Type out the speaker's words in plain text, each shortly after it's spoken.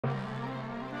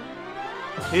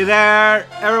Hey there,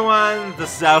 everyone.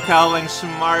 This is Link's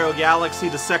Mario Galaxy,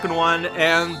 the second one,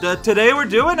 and today we're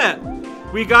doing it.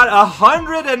 We got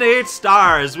 108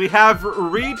 stars. We have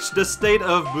reached the state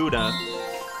of Buddha,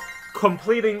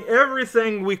 completing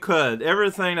everything we could,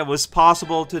 everything that was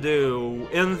possible to do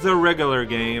in the regular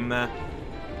game.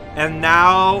 And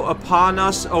now, upon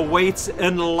us awaits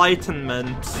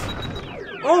enlightenment.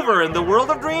 Over in the world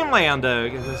of Dreamland.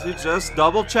 Just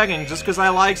double checking, just because I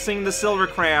like seeing the silver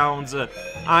crowns.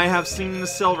 I have seen the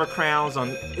silver crowns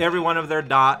on every one of their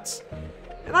dots.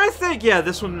 And I think, yeah,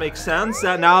 this would make sense,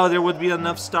 that now there would be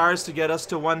enough stars to get us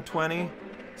to 120.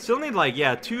 Still need, like,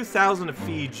 yeah, 2,000 to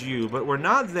feed you, but we're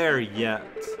not there yet.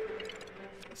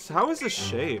 So how is this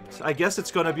shaped? I guess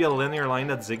it's going to be a linear line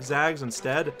that zigzags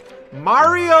instead.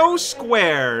 Mario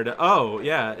squared! Oh,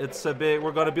 yeah, it's a big,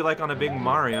 we're going to be like on a big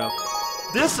Mario.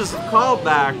 This is a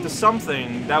callback to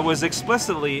something that was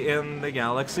explicitly in the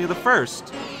Galaxy the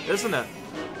First, isn't it?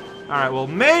 Alright, well,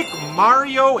 make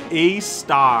Mario a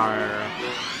star.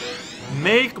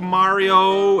 Make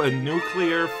Mario a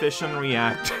nuclear fission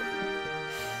reactor.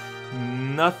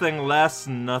 Nothing less,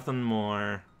 nothing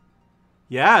more.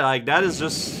 Yeah, like, that is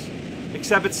just...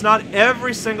 Except it's not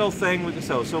every single thing we...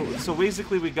 So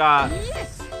basically we got...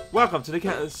 Welcome to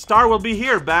the... Star will be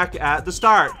here, back at the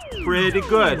start. Pretty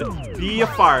good. Be a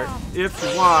fart. If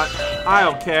you want. I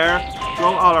don't care. Go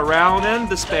all around in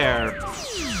despair.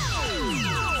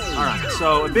 Alright,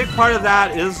 so a big part of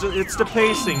that is... It's the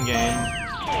pacing game.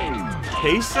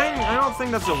 Pacing? I don't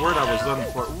think that's the word I was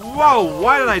looking for. Whoa,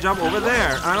 why did I jump over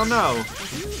there? I don't know.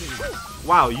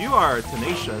 Wow, you are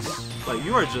tenacious. Like,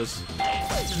 you are just...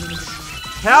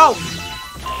 Help!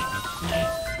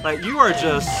 Like, you are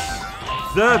just...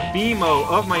 the BMO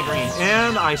of my dream,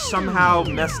 and I somehow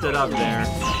messed it up there.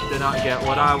 Did not get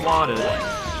what I wanted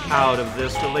out of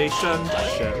this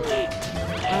relationship.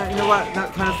 You know what?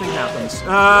 That kind of thing happens.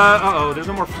 Uh-oh, there's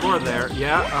no more floor there.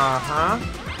 Yeah,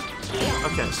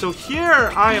 Okay, so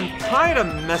here I am kind of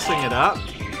messing it up.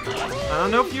 I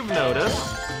don't know if you've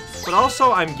noticed, but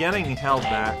also I'm getting held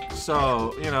back.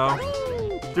 So, you know,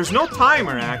 there's no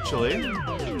timer, actually.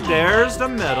 There's the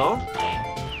middle.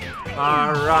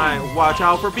 Alright, watch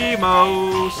out for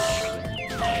BMOs.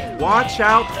 Watch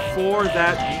out for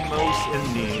that BMOs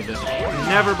indeed.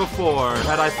 Never before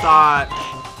had I thought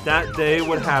that day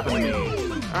would happen to me.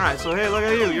 Alright, so hey, look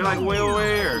at you. You're like way over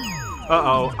here.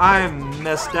 Uh-oh, I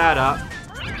messed that up.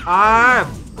 I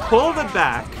pulled it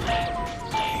back.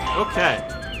 Okay.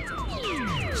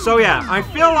 So yeah, I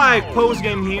feel like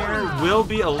post-game here will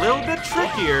be a little bit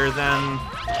trickier than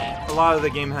a lot of the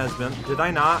game has been. Did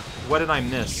I not? What did I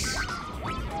miss?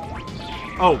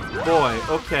 Oh boy,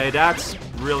 okay, that's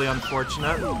really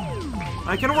unfortunate.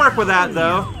 I can work with that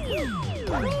though.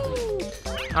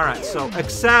 Alright, so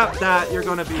accept that you're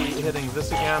gonna be hitting this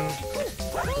again.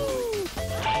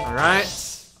 Alright.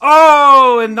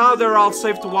 Oh, and now they're all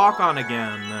safe to walk on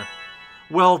again.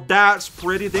 Well, that's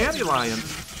pretty dandelion.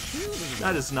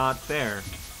 That is not fair.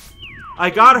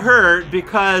 I got hurt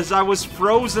because I was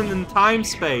frozen in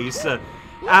time-space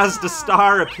as the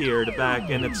star appeared back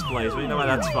in its place. But you know what?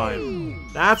 That's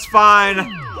fine. That's fine.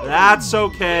 That's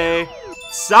okay.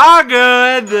 It's all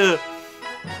good.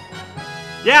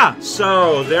 Yeah,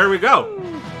 so there we go.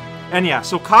 And yeah,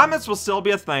 so comments will still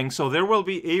be a thing, so there will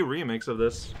be a remix of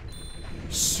this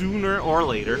sooner or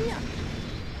later.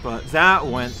 But that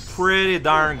went pretty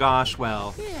darn gosh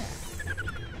well.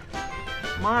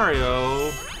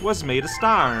 Mario was made a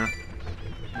star.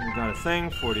 We got a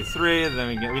thing, 43,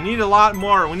 then we need a lot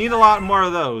more. We need a lot more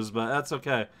of those, but that's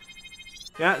okay.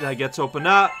 Yeah, that gets opened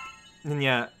up. And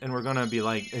yeah, and we're gonna be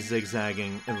like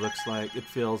zigzagging, it looks like, it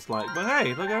feels like. But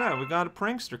hey, look at that, we got a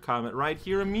prankster comment right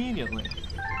here immediately.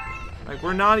 Like,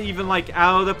 we're not even like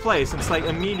out of the place. It's like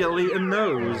immediately it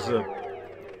knows.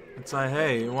 It's like,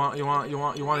 hey, you want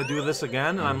to do this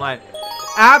again? And I'm like,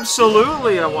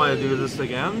 absolutely I want to do this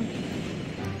again.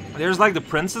 There's like the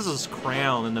princess's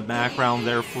crown in the background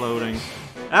there floating.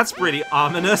 That's pretty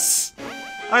ominous.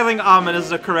 I think ominous is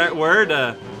the correct word.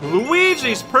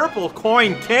 Luigi's purple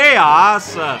coin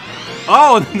chaos.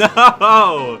 Oh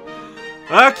no!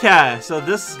 Okay, so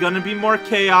this is gonna be more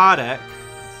chaotic.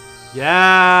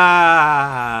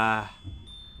 Yeah!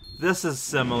 This is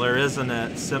similar, isn't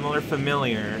it? Similar,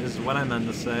 familiar is what I meant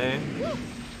to say.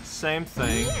 Same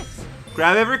thing.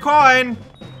 Grab every coin!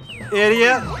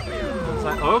 Idiot! It's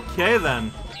like, okay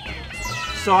then.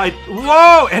 So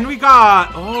whoa! And we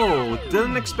got, oh,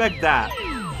 didn't expect that.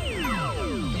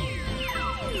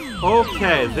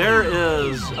 Okay, there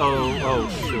is, oh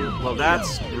shoot. Well,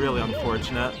 that's really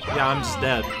unfortunate. Yeah, I'm just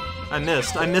dead. I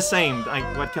misaimed.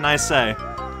 What can I say?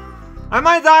 I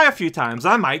might die a few times.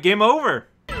 I might game over.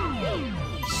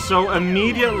 So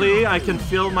immediately I can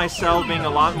feel myself being a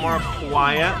lot more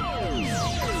quiet.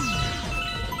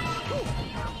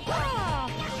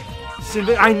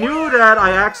 See, I knew that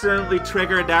I accidentally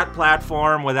triggered that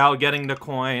platform without getting the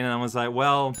coin, and I was like,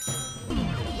 well... So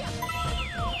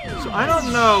I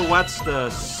don't know what's the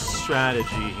strategy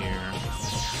here.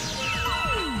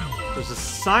 There's a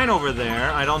sign over there.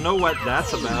 I don't know what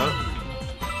that's about.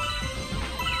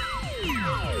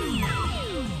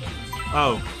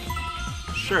 Oh.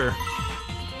 Sure.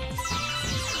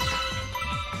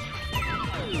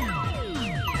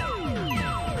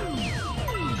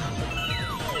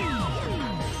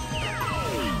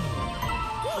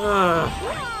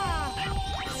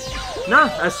 No,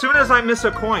 as soon as I miss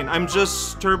a coin, I'm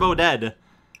just turbo dead.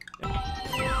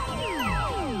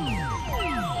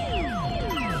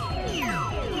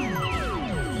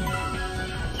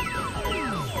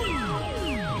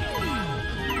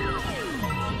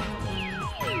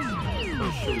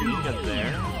 Should we get there?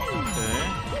 Okay.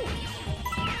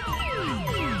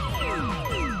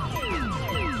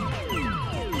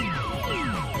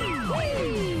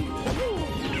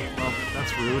 Oh,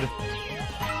 that's rude.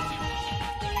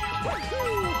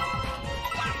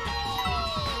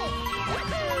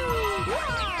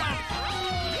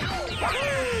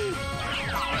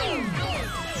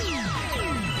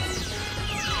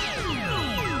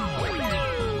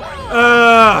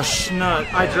 Schnut.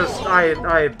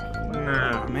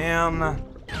 Nah, man.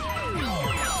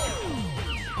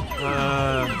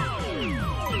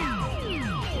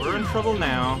 We're in trouble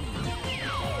now.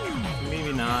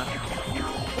 Maybe not.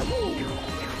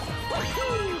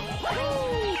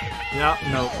 Yeah,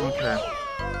 no, okay.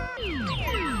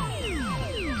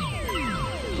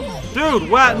 Dude,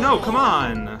 what? No, come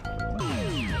on.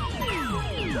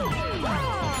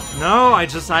 No, I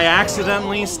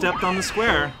accidentally stepped on the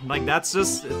square. Like, that's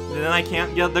just... Then I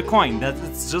can't get the coin.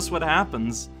 That's just what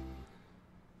happens.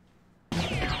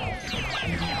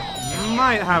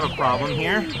 Might have a problem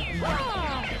here.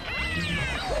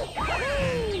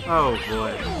 Oh,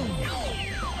 boy.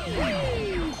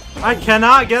 I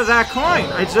cannot get that coin!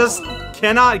 I just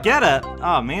cannot get it!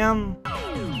 Oh, man.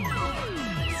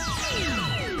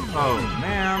 Oh,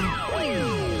 man.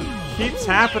 Keeps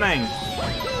happening.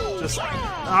 Just...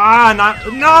 Ah,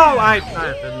 not... No! I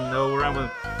didn't know where I was...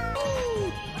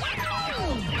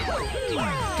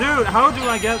 Dude, how do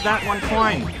I get that one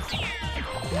coin?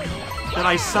 That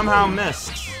I somehow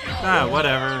missed. Ah,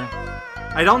 whatever.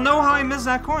 I don't know how I missed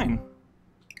that coin.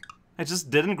 I just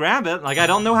didn't grab it. Like, I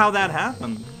don't know how that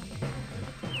happened.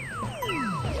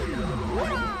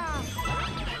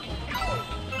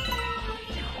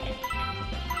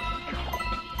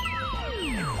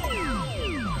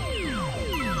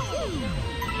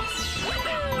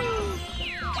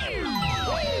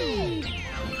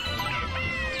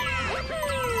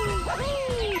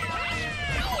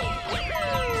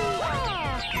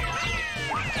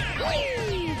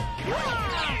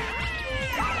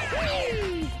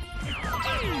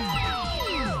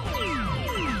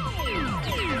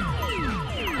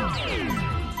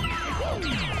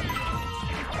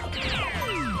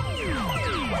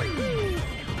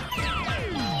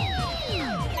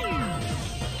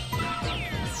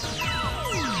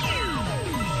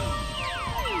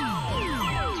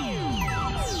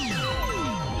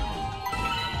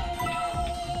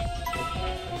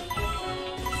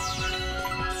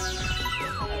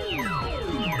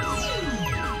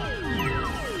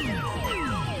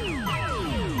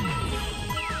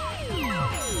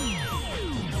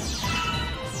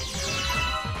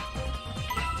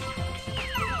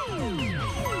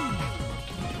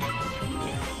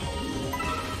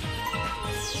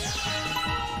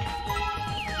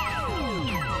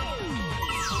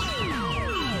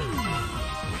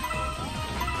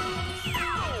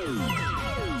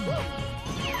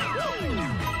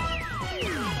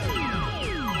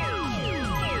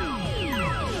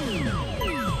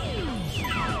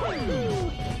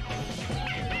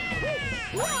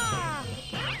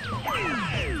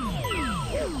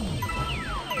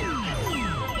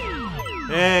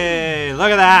 Hey, look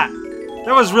at that.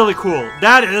 That was really cool.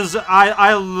 That is,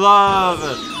 I love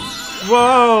it.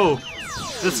 Whoa.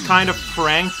 This kind of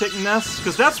franticness,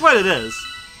 because that's what it is.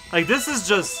 Like, this is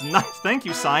just nice. Thank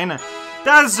you, Sign.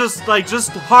 That is just, like,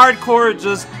 just hardcore,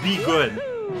 just be good.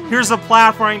 Here's a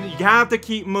platform. You have to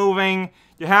keep moving.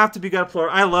 You have to be good at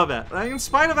platform. I love it. Like, in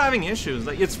spite of having issues,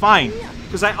 like, it's fine.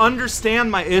 Because I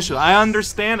understand my issue. I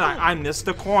understand I missed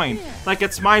a coin. Like,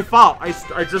 it's my fault. I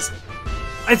just...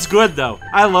 It's good, though.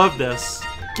 I love this.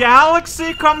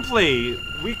 Galaxy complete.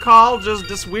 We call just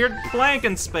this weird plank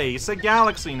in space a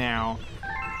galaxy now.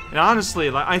 And honestly,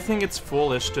 like, I think it's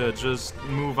foolish to just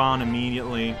move on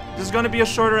immediately. This is gonna be a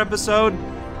shorter episode.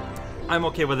 I'm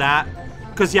okay with that.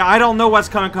 Because, yeah, I don't know what's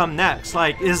gonna come next.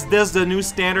 Like, is this the new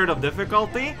standard of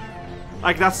difficulty?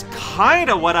 Like, that's kind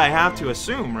of what I have to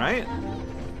assume, right?